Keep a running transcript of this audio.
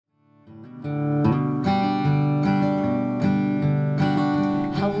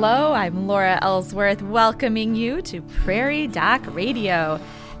Hello, I'm Laura Ellsworth, welcoming you to Prairie Doc Radio.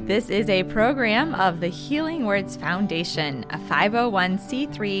 This is a program of the Healing Words Foundation, a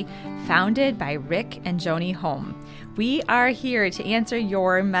 501c3 founded by Rick and Joni Holm. We are here to answer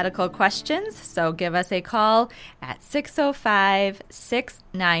your medical questions, so give us a call at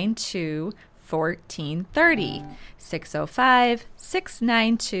 605-692-1430.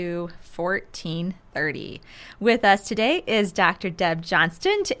 605-692-1430. With us today is Dr. Deb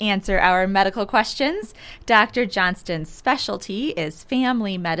Johnston to answer our medical questions. Dr. Johnston's specialty is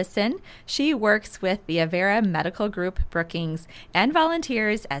family medicine. She works with the Avera Medical Group Brookings and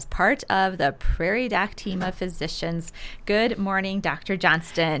volunteers as part of the Prairie Doc team of physicians. Good morning, Dr.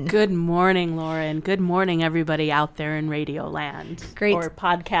 Johnston. Good morning, Laura, and good morning, everybody out there in radio land. Great. Or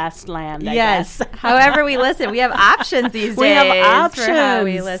podcast land, I yes. guess. However we listen, we have options these days. We have options for how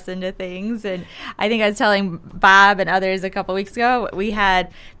we listen to things. And I think I was telling Bob and others a couple weeks ago, we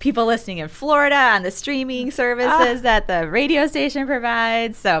had people listening in Florida on the streaming services that the radio station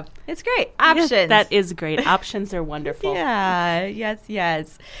provides. So it's great. Options. Yes, that is great. Options are wonderful. Yeah.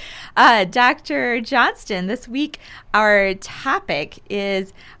 Yes. Dr. Johnston, this week our topic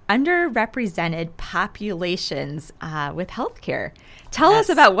is underrepresented populations with healthcare. Tell us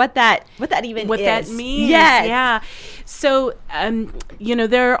about what that even is. What that means. Yes. Yeah. So,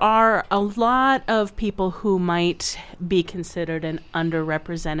 there are a lot of people who might be considered an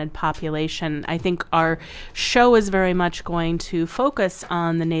underrepresented population. I think our show is very much going to focus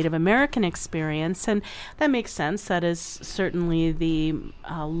on the Native American experience, and that makes sense. That is certainly the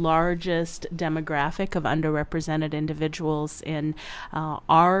largest demographic of underrepresented individuals in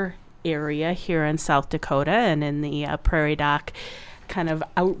our area here in South Dakota and in the Prairie Doc kind of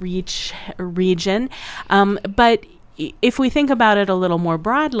outreach region. But if we think about it a little more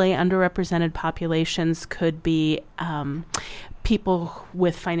broadly, underrepresented populations could be people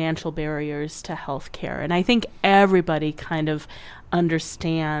with financial barriers to health care. And I think everybody kind of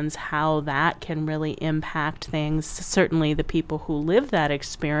understands how that can really impact things. Certainly the people who live that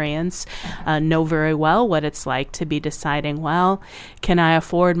experience know very well what it's like to be deciding, well, can I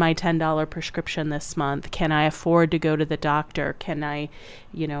afford my $10 prescription this month? Can I afford to go to the doctor? Can I,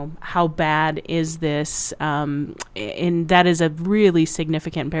 how bad is this? And that is a really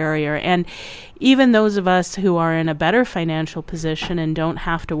significant barrier. And even those of us who are in a better financial position and don't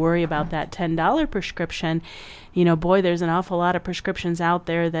have to worry about that $10 prescription, there's an awful lot of prescriptions out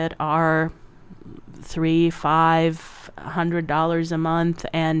there that are $300-$500 a month,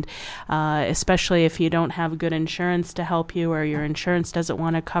 and especially if you don't have good insurance to help you or your insurance doesn't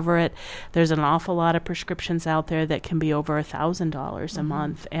want to cover it, there's an awful lot of prescriptions out there that can be over $1,000 a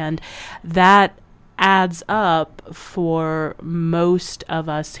month, and that adds up for most of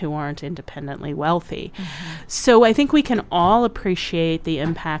us who aren't independently wealthy. So I think we can all appreciate the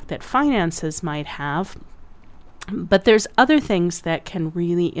impact that finances might have. But there's other things that can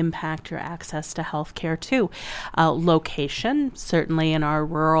really impact your access to health care too. Location, certainly in our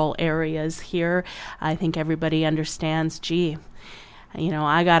rural areas here, I think everybody understands, I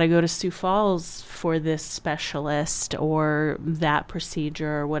got to go to Sioux Falls for this specialist or that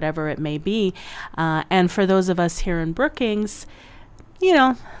procedure or whatever it may be. And for those of us here in Brookings,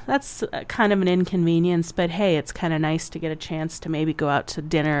 that's kind of an inconvenience, but hey, it's kind of nice to get a chance to maybe go out to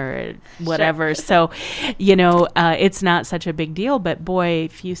dinner or whatever. Sure. So, it's not such a big deal, but boy,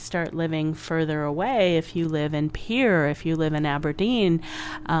 if you start living further away, if you live in Pierre, if you live in Aberdeen,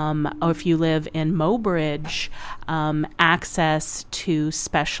 or if you live in Mobridge, access to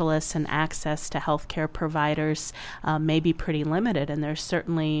specialists and access to healthcare providers may be pretty limited. And there's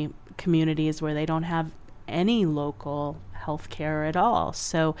certainly communities where they don't have any local healthcare at all.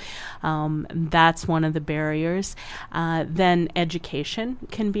 So that's one of the barriers. Then education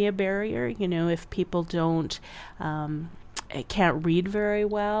can be a barrier. If people can't read very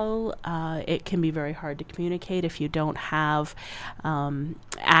well, it can be very hard to communicate if you don't have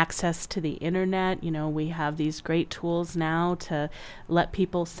access to the internet. We have these great tools now to let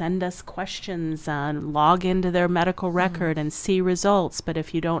people send us questions, log into their medical record and see results. But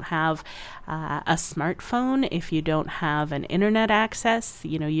if you don't have a smartphone, if you don't have an internet access,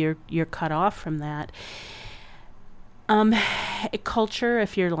 you're cut off from that. Culture,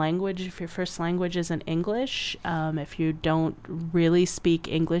 if your first language isn't English, if you don't really speak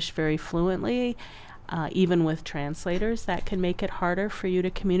English very fluently, even with translators, that can make it harder for you to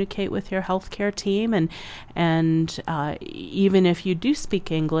communicate with your healthcare team. And even if you do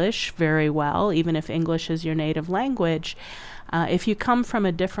speak English very well, even if English is your native language, if you come from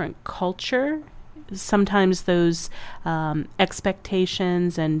a different culture, sometimes those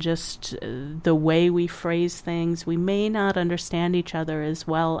expectations and just the way we phrase things, we may not understand each other as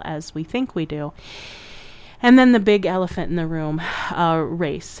well as we think we do. And then the big elephant in the room,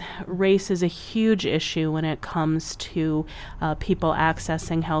 race. Race is a huge issue when it comes to people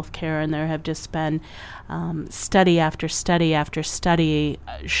accessing healthcare, and there have just been study after study after study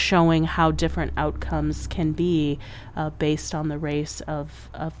showing how different outcomes can be based on the race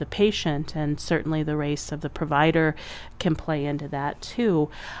of the patient, and certainly the race of the provider can play into that too.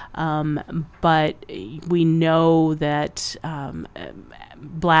 But we know that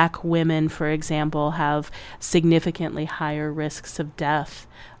Black women, for example, have significantly higher risks of death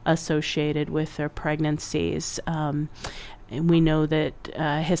associated with their pregnancies. We know that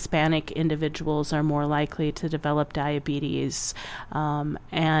Hispanic individuals are more likely to develop diabetes,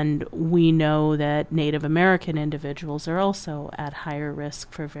 and we know that Native American individuals are also at higher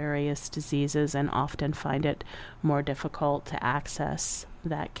risk for various diseases and often find it more difficult to access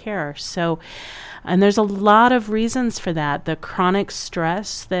that care. So, and there's a lot of reasons for that. The chronic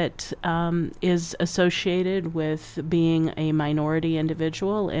stress that is associated with being a minority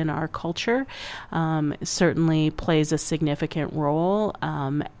individual in our culture certainly plays a significant role.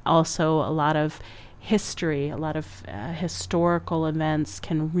 Also, a lot of history, a lot of historical events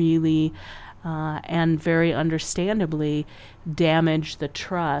can really and very understandably damage the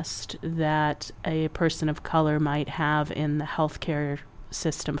trust that a person of color might have in the healthcare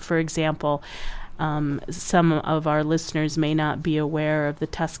system. For example, some of our listeners may not be aware of the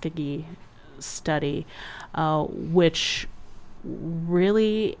Tuskegee study, which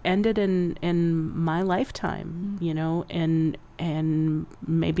really ended in my lifetime, you know, and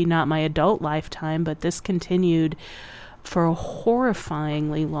maybe not my adult lifetime, but this continued for a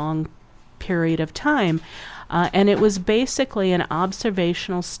horrifyingly long period of time. And it was basically an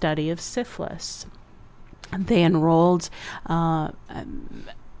observational study of syphilis. They enrolled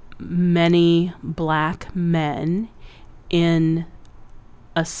many Black men in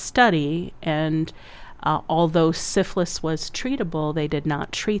a study, and although syphilis was treatable, they did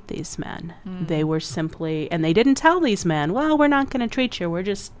not treat these men. They were simply, and they didn't tell these men, well, we're not going to treat you, we're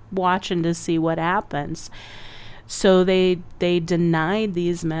just watching to see what happens. So they denied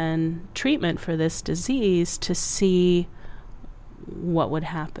these men treatment for this disease to see what would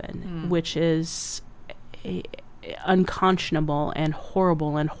happen, which is unconscionable and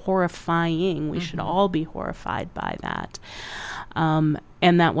horrible and horrifying. We should all be horrified by that. And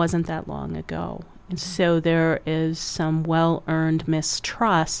that wasn't that long ago. And so there is some well-earned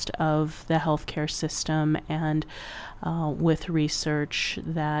mistrust of the healthcare system, and with research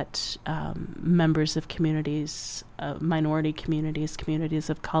that members of communities, minority communities, communities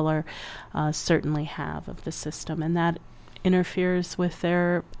of color, certainly have of the system, and that interferes with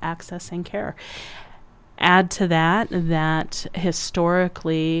their accessing care. Add to that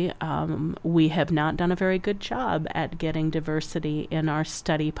historically we have not done a very good job at getting diversity in our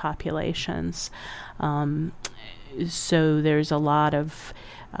study populations. So there's a lot of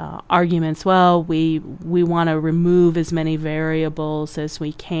arguments. Well, we want to remove as many variables as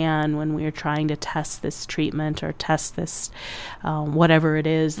we can when we are trying to test this treatment or test this whatever it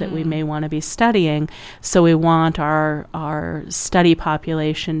is that we may want to be studying. So we want our study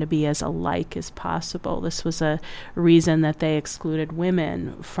population to be as alike as possible. This was a reason that they excluded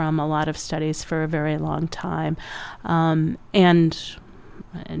women from a lot of studies for a very long time. And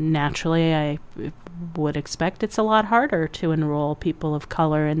naturally, I would expect it's a lot harder to enroll people of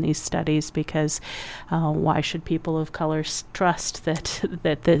color in these studies, because why should people of color trust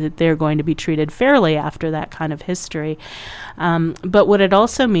that they're going to be treated fairly after that kind of history? But what it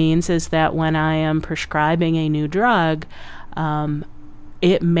also means is that when I am prescribing a new drug,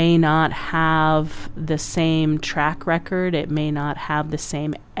 it may not have the same track record. It may not have the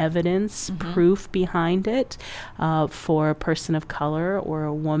same evidence, proof behind it for a person of color or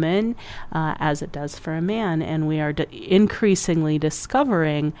a woman as it does for a man. And we are increasingly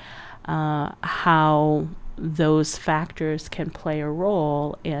discovering how those factors can play a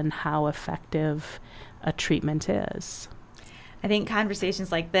role in how effective a treatment is. I think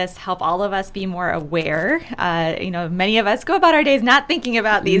conversations like this help all of us be more aware. Many of us go about our days not thinking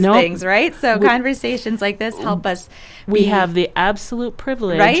about these things, right? So conversations like this help us. We have the absolute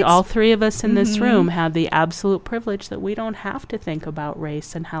privilege, right? All three of us in this room have the absolute privilege that we don't have to think about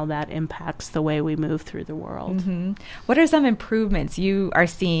race and how that impacts the way we move through the world. What are some improvements you are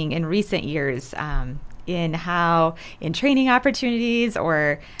seeing in recent years in training opportunities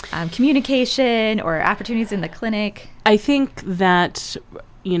or communication or opportunities in the clinic? I think that,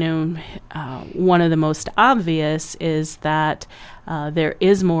 one of the most obvious is that there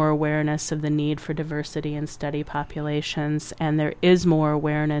is more awareness of the need for diversity in study populations, and there is more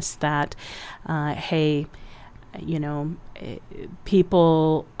awareness that, hey,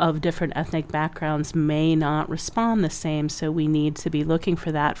 people of different ethnic backgrounds may not respond the same, so we need to be looking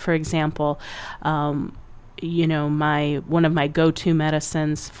for that. For example, one of my go-to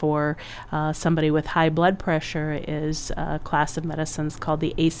medicines for somebody with high blood pressure is a class of medicines called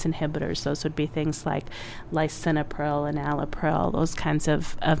the ACE inhibitors. Those would be things like lisinopril and allopril, those kinds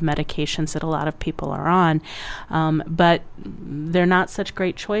of medications that a lot of people are on. But they're not such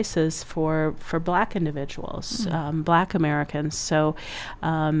great choices for Black individuals, Black Americans. So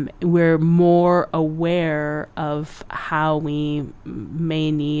we're more aware of how we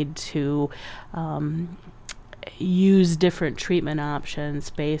may need to use different treatment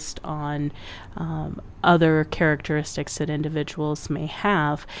options based on other characteristics that individuals may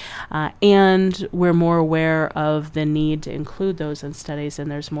have. And we're more aware of the need to include those in studies,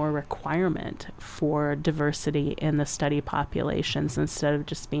 and there's more requirement for diversity in the study populations instead of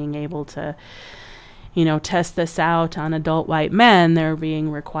just being able to, test this out on adult white men. They're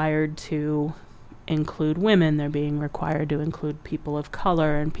being required to include women. They're being required to include people of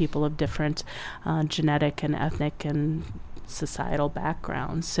color and people of different genetic and ethnic and societal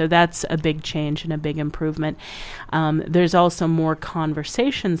backgrounds. So that's a big change and a big improvement. There's also more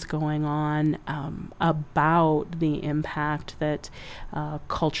conversations going on about the impact that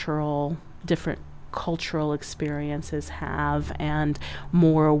different cultural experiences have, and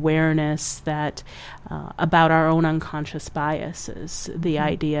more awareness that about our own unconscious biases. The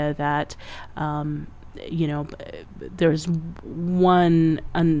idea that there's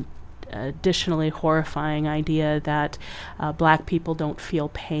one additionally horrifying idea that Black people don't feel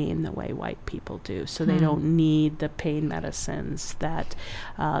pain the way white people do, so they don't need the pain medicines that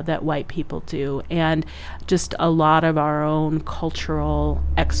white people do, and just a lot of our own cultural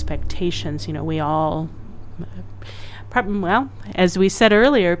expectations. We all, as we said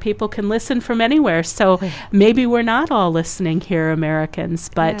earlier, people can listen from anywhere, so maybe we're not all listening here, Americans,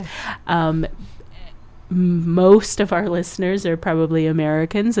 but most of our listeners are probably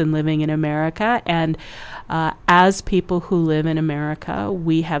Americans and living in America. And as people who live in America,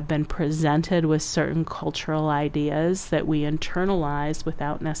 we have been presented with certain cultural ideas that we internalize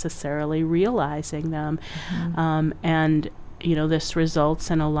without necessarily realizing them. And, this results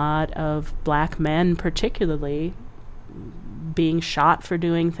in a lot of Black men, particularly, being shot for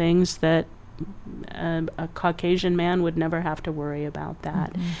doing things that a Caucasian man would never have to worry about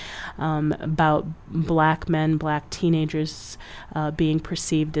that. About Black men, Black teenagers being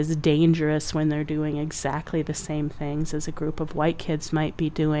perceived as dangerous when they're doing exactly the same things as a group of white kids might be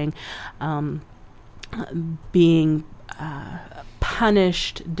doing, being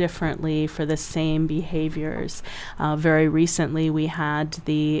punished differently for the same behaviors. Very recently, we had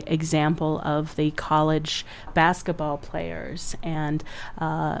the example of the college basketball players, and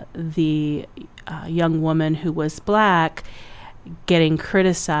the young woman who was Black getting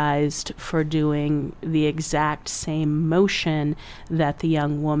criticized for doing the exact same motion that the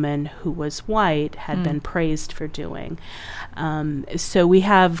young woman who was white had been praised for doing. So we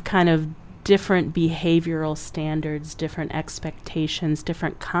have kind of different behavioral standards, different expectations,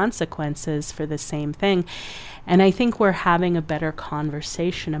 different consequences for the same thing. And I think we're having a better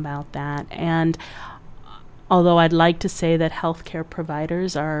conversation about that. And although I'd like to say that healthcare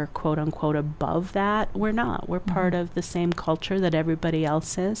providers are quote unquote above that, we're not. We're part of the same culture that everybody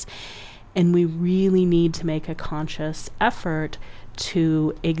else is. And we really need to make a conscious effort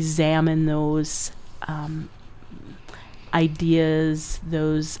to examine those ideas,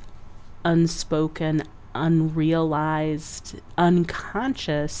 those unspoken, unrealized,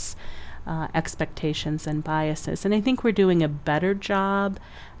 unconscious expectations and biases. And I think we're doing a better job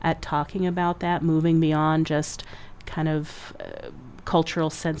at talking about that, moving beyond just kind of cultural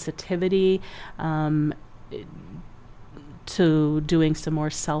sensitivity to doing some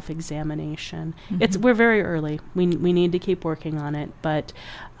more self-examination. We're very early. We need to keep working on it, but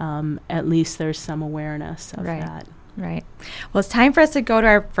at least there's some awareness of that. Right. Well, it's time for us to go to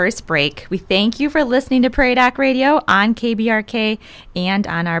our first break. We thank you for listening to Prairie Doc Radio on KBRK and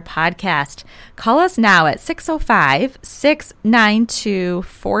on our podcast. Call us now at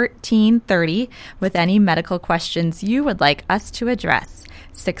 605-692-1430 with any medical questions you would like us to address.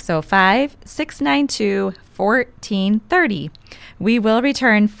 605-692-1430. We will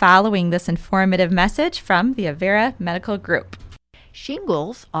return following this informative message from the Avera Medical Group.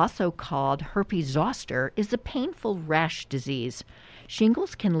 Shingles, also called herpes zoster, is a painful rash disease.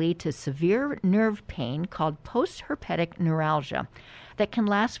 Shingles can lead to severe nerve pain called postherpetic neuralgia that can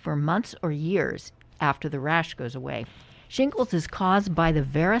last for months or years after the rash goes away. Shingles is caused by the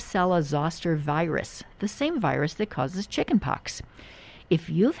varicella zoster virus, the same virus that causes chickenpox. If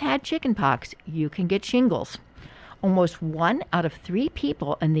you've had chickenpox, you can get shingles. Almost 1 out of 3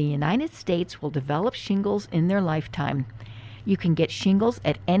 people in the United States will develop shingles in their lifetime. You can get shingles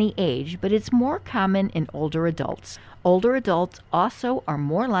at any age, but it's more common in older adults. Older adults also are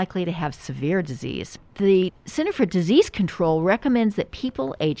more likely to have severe disease. The Center for Disease Control recommends that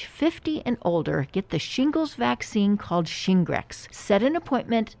people age 50 and older get the shingles vaccine called Shingrix. Set an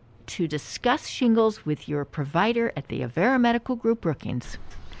appointment to discuss shingles with your provider at the Avera Medical Group Brookings.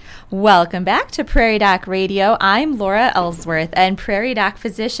 Welcome back to Prairie Doc Radio. I'm Laura Ellsworth, and Prairie Doc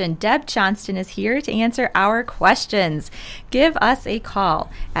physician Deb Johnston is here to answer our questions. Give us a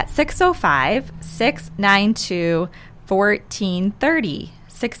call at 605-692-1430.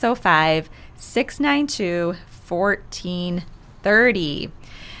 605-692-1430.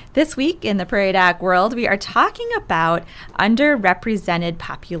 This week in the Prairie Doc world, we are talking about underrepresented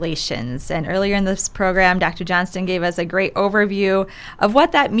populations. And earlier in this program, Dr. Johnston gave us a great overview of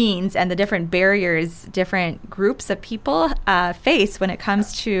what that means and the different barriers different groups of people face when it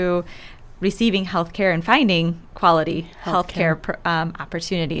comes to receiving health care and finding quality health care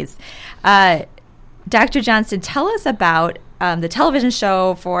opportunities. Dr. Johnston, tell us about the television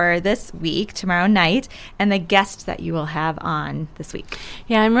show for this week, tomorrow night, and the guests that you will have on this week.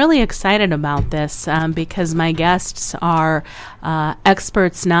 Yeah, I'm really excited about this because my guests are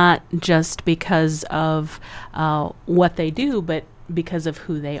experts not just because of what they do, but because of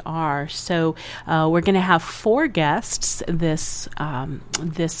who they are. So we're going to have 4 guests this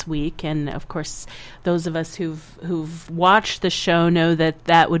week, and of course, those of us who've watched the show know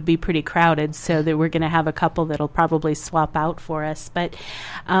that would be pretty crowded. So that we're going to have a couple that'll probably swap out for us. But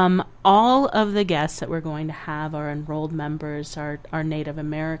all of the guests that we're going to have are enrolled members, are Native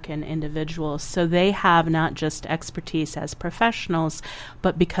American individuals. So they have not just expertise as professionals,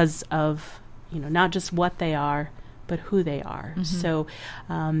 but because of not just what they are, but who they are. Mm-hmm. So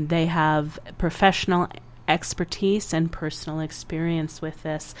they have professional expertise and personal experience with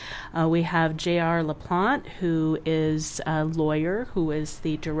this. We have J.R. LaPlante, who is a lawyer, who is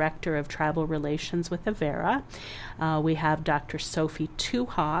the Director of Tribal Relations with Avera. We have Dr. Sophie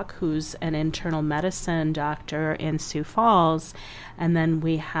Tuhawk, who's an internal medicine doctor in Sioux Falls. And then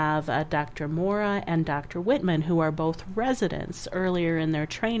we have Dr. Mora and Dr. Whitman, who are both residents earlier in their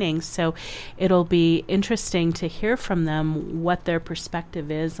training. So it'll be interesting to hear from them what their perspective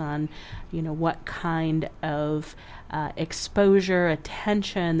is on, what kind of exposure,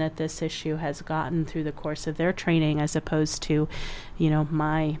 attention that this issue has gotten through the course of their training, as opposed to,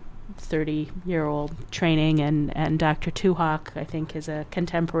 my 30-year-old training, and Dr. Tuhawk, I think, is a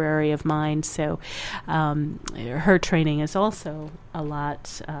contemporary of mine, so her training is also a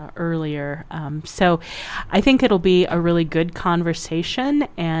lot earlier. So I think it'll be a really good conversation,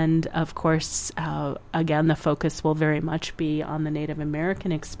 and of course, again, the focus will very much be on the Native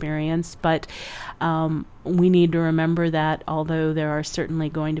American experience, but we need to remember that although there are certainly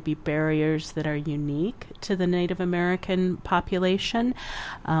going to be barriers that are unique to the Native American population,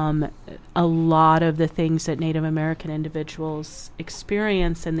 a lot of the things that Native American individuals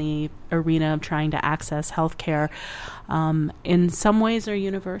experience in the arena of trying to access health care in some ways are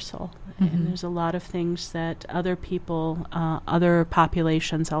universal. Mm-hmm. And there's a lot of things that other people, other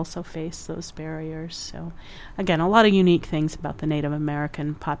populations also face those barriers. So again, a lot of unique things about the Native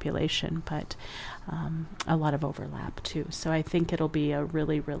American population, but a lot of overlap too. So I think it'll be a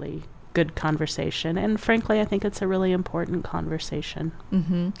really, really good conversation. And frankly, I think it's a really important conversation.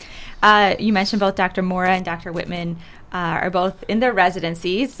 Mm-hmm. You mentioned both Dr. Mora and Dr. Whitman are both in their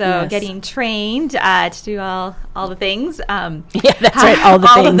residencies, so yes, getting trained to do all the things. Yeah, that's right, all the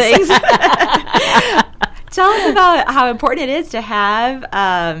things. Tell us about how important it is to have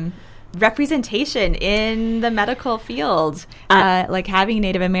representation in the medical field, like having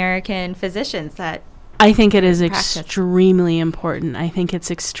Native American physicians that I think it is extremely important. I think it's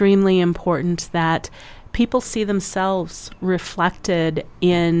extremely important that people see themselves reflected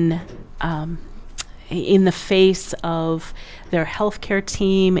in the face of their healthcare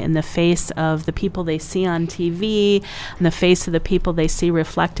team, in the face of the people they see on TV, in the face of the people they see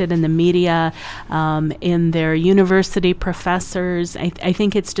reflected in the media, in their university professors. I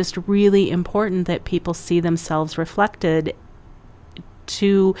think it's just really important that people see themselves reflected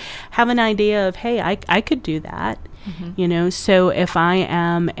to have an idea of, hey, I could do that. Mm-hmm. So if I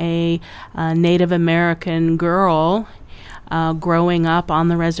am a Native American girl growing up on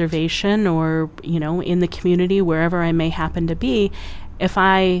the reservation or, in the community, wherever I may happen to be, if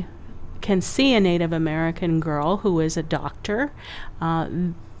I can see a Native American girl who is a doctor,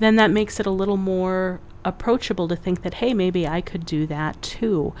 then that makes it a little more approachable to think that, hey, maybe I could do that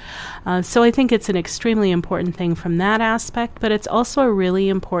too. So I think it's an extremely important thing from that aspect, but it's also a really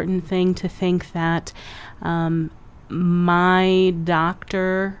important thing to think that my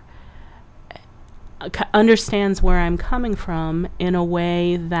doctor understands where I'm coming from in a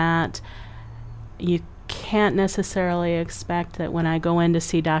way that you can't necessarily expect that when I go in to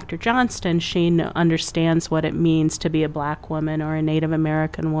see Dr. Johnston, she understands what it means to be a Black woman or a Native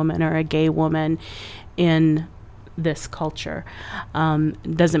American woman or a gay woman in this culture.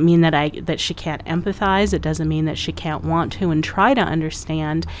 Doesn't mean that she can't empathize. It doesn't mean that she can't want to and try to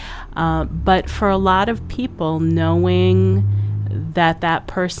understand. But for a lot of people, knowing that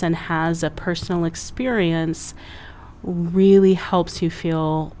person has a personal experience really helps you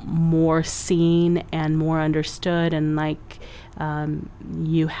feel more seen and more understood, and like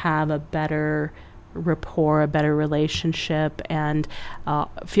you have a better rapport, a better relationship, and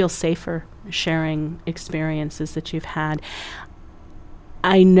feel safer sharing experiences that you've had.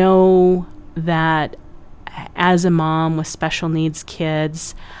 I know that as a mom with special needs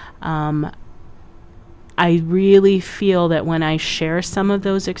kids, I really feel that when I share some of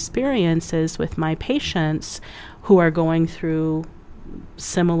those experiences with my patients who are going through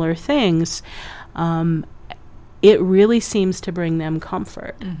similar things, it really seems to bring them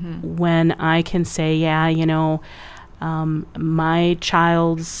comfort when I can say, yeah, my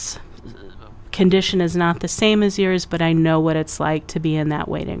child's condition is not the same as yours, but I know what it's like to be in that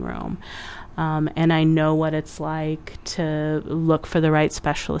waiting room. And I know what it's like to look for the right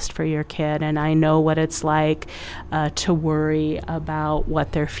specialist for your kid, and I know what it's like to worry about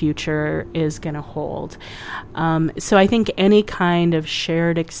what their future is going to hold. So I think any kind of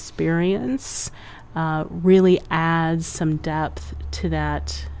shared experience really adds some depth to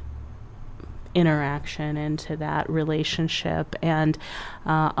that interaction and to that relationship. And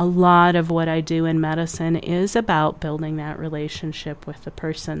a lot of what I do in medicine is about building that relationship with the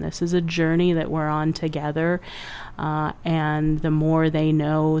person. This is a journey that we're on together, and the more they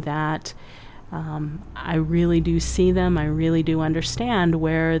know that I really do see them, I really do understand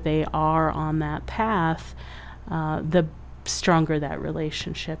where they are on that path, the stronger that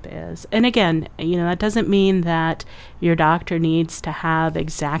relationship is. And again, that doesn't mean that your doctor needs to have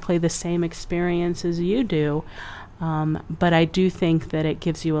exactly the same experience as you do, but I do think that it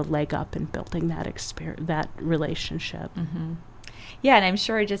gives you a leg up in building that relationship. Mm-hmm. Yeah, and I'm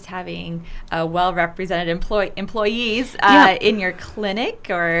sure just having well-represented employees in your clinic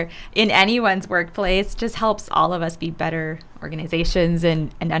or in anyone's workplace just helps all of us be better organizations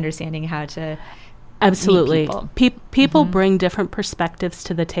and understanding how to Absolutely. People mm-hmm. bring different perspectives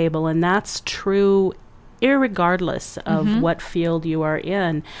to the table, and that's true irregardless of mm-hmm. what field you are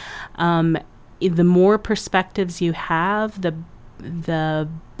in. The more perspectives you have, the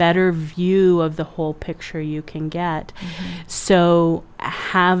better view of the whole picture you can get. Mm-hmm. So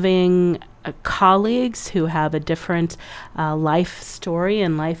having colleagues who have a different life story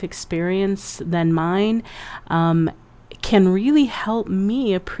and life experience than mine can really help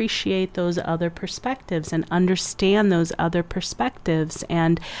me appreciate those other perspectives and understand those other perspectives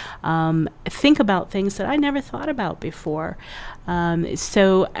and think about things that I never thought about before.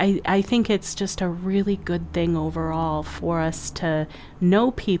 So I think it's just a really good thing overall for us to know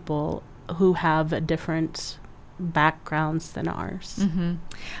people who have different backgrounds than ours. Mm-hmm.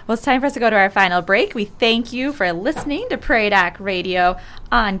 Well, it's time for us to go to our final break. We thank you for listening to Prairie Doc Radio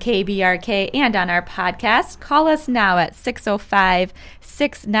on KBRK and on our podcast. Call us now at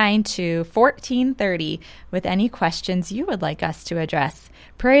 605-692-1430 with any questions you would like us to address.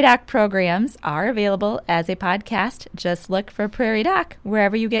 Prairie Doc programs are available as a podcast. Just look for Prairie Doc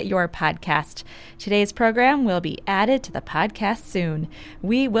wherever you get your podcast. Today's program will be added to the podcast soon.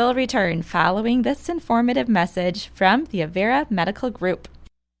 We will return following this informative message from the Avera Medical Group.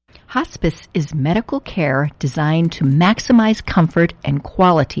 Hospice is medical care designed to maximize comfort and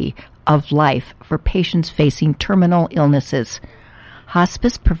quality of life for patients facing terminal illnesses.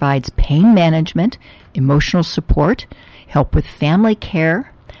 Hospice provides pain management, emotional support, help with family care,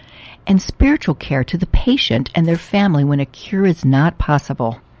 and spiritual care to the patient and their family when a cure is not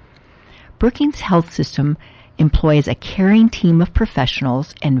possible. Brookings Health System employs a caring team of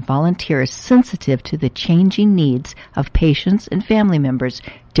professionals and volunteers sensitive to the changing needs of patients and family members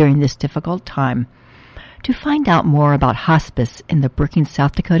during this difficult time. To find out more about hospice in the Brookings,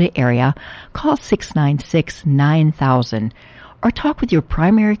 South Dakota area, call 696-9000 or talk with your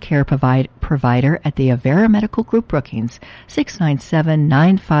primary care provider at the Avera Medical Group Brookings,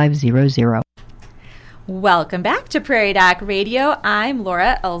 697-9500. Welcome back to Prairie Doc Radio. I'm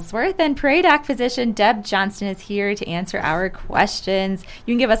Laura Ellsworth, and Prairie Doc physician Deb Johnston is here to answer our questions.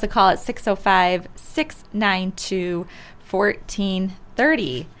 You can give us a call at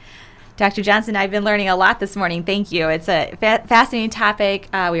 605-692-1430. Dr. Johnston, I've been learning a lot this morning. Thank you. It's a fascinating topic.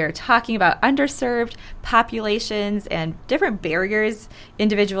 We are talking about underserved populations and different barriers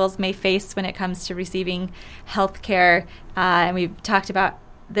individuals may face when it comes to receiving health care. And we've talked about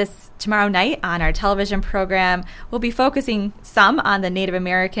this tomorrow night on our television program. We'll be focusing some on the Native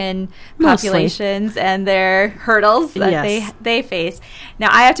American populations and their hurdles that they face. Now,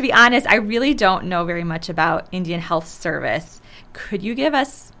 I have to be honest, I really don't know very much about Indian Health Service. Could you give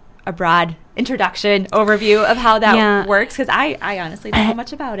us a broad introduction, overview of how that works? Because I honestly don't know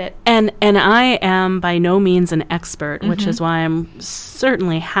much about it. And I am by no means an expert, which is why I'm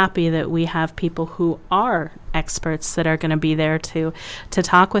certainly happy that we have people who are experts that are going to be there to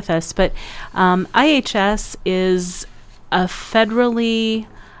talk with us. But IHS is a federally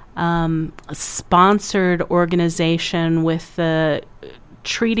sponsored organization with the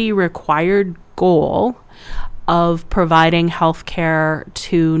treaty-required goal of providing health care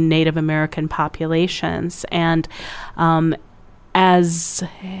to Native American populations. And as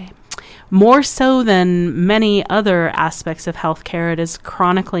more so than many other aspects of healthcare, it is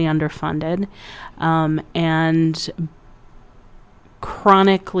chronically underfunded and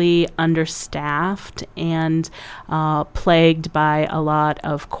chronically understaffed and plagued by a lot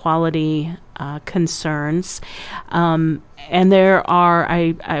of quality concerns. And there are,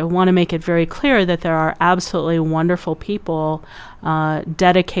 I want to make it very clear that there are absolutely wonderful people,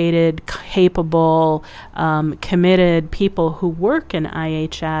 dedicated, capable, committed people who work in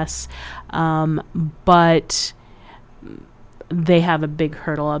IHS, but they have a big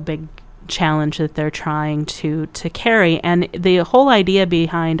hurdle, a big challenge that they're trying to carry. And the whole idea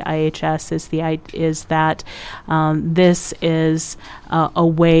behind IHS is that this is a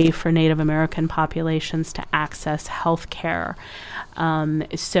way for Native American populations to access health care.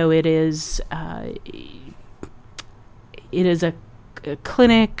 So it is a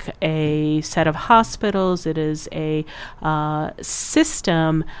clinic, a set of hospitals. It is a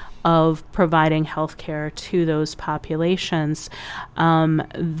system of providing health care to those populations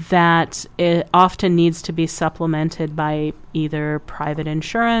that it often needs to be supplemented by either private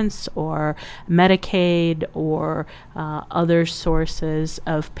insurance or Medicaid or other sources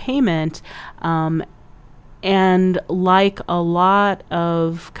of payment. And like a lot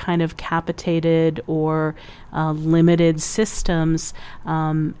of kind of capitated or limited systems,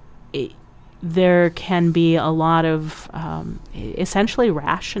 there can be a lot of essentially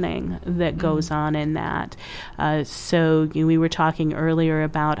rationing that goes on in that. So we were talking earlier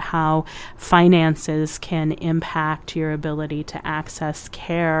about how finances can impact your ability to access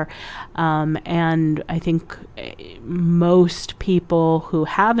care. And I think most people who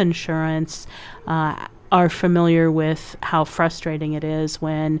have insurance are familiar with how frustrating it is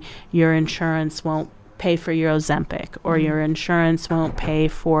when your insurance won't pay for your Ozempic or your insurance won't pay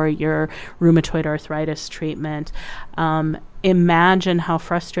for your rheumatoid arthritis treatment. Imagine how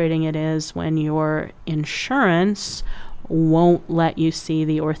frustrating it is when your insurance won't let you see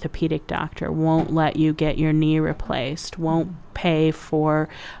the orthopedic doctor, won't let you get your knee replaced, won't pay for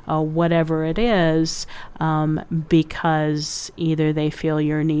whatever it is because either they feel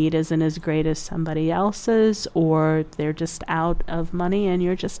your need isn't as great as somebody else's or they're just out of money and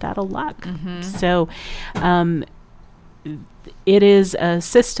you're just out of luck. So it is a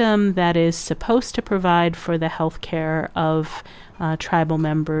system that is supposed to provide for the health care of tribal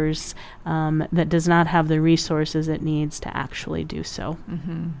members that does not have the resources it needs to actually do so.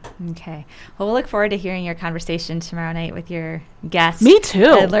 Okay. Well, we'll look forward to hearing your conversation tomorrow night with your guest. Me too.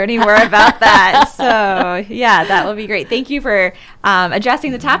 And learning more about that. So, yeah, that will be great. Thank you for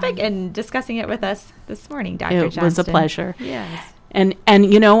addressing the topic and discussing it with us this morning, Dr. Johnston. It was a pleasure. Yes. And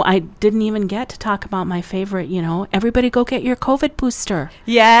I didn't even get to talk about my favorite, everybody go get your COVID booster.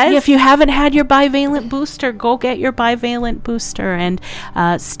 Yes. If you haven't had your bivalent booster, go get your bivalent booster. And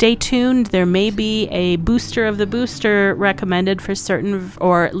stay tuned. There may be a booster of the booster recommended for certain,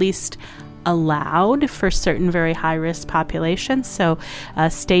 or at least allowed for certain very high-risk populations. So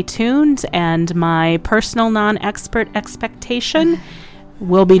stay tuned. And my personal non-expert expectation,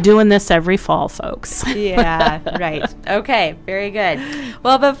 we'll be doing this every fall, folks. Yeah, right. Okay, very good.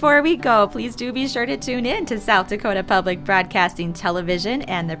 Well, before we go, please do be sure to tune in to South Dakota Public Broadcasting Television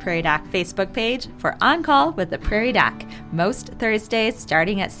and the Prairie Doc Facebook page for On Call with the Prairie Doc, most Thursdays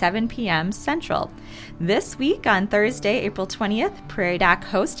starting at 7 p.m. Central. This week on Thursday, April 20th, Prairie Doc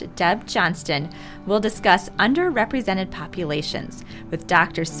host Deb Johnston will discuss underrepresented populations with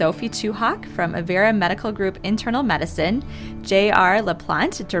Dr. Sophie Tuhawk from Avera Medical Group Internal Medicine, J.R.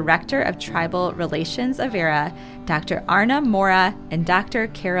 LaPlante, Director of Tribal Relations Avera, Dr. Arna Mora, and Dr.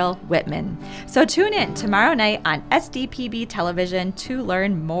 Carol Whitman. So tune in tomorrow night on SDPB television to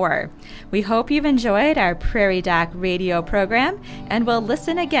learn more. We hope you've enjoyed our Prairie Doc radio program, and we'll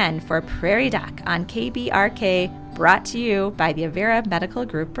listen again for Prairie Doc on KBRK, brought to you by the Avera Medical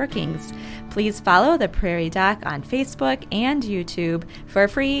Group Brookings. Please follow the Prairie Doc on Facebook and YouTube for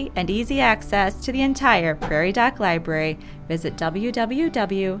free and easy access to the entire Prairie Doc library. Visit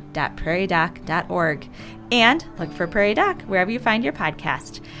www.prairiedoc.org and look for Prairie Doc wherever you find your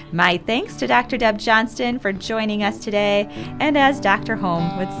podcast. My thanks to Dr. Deb Johnston for joining us today, and as Dr.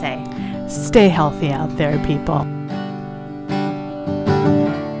 Holm would say, stay healthy out there, people.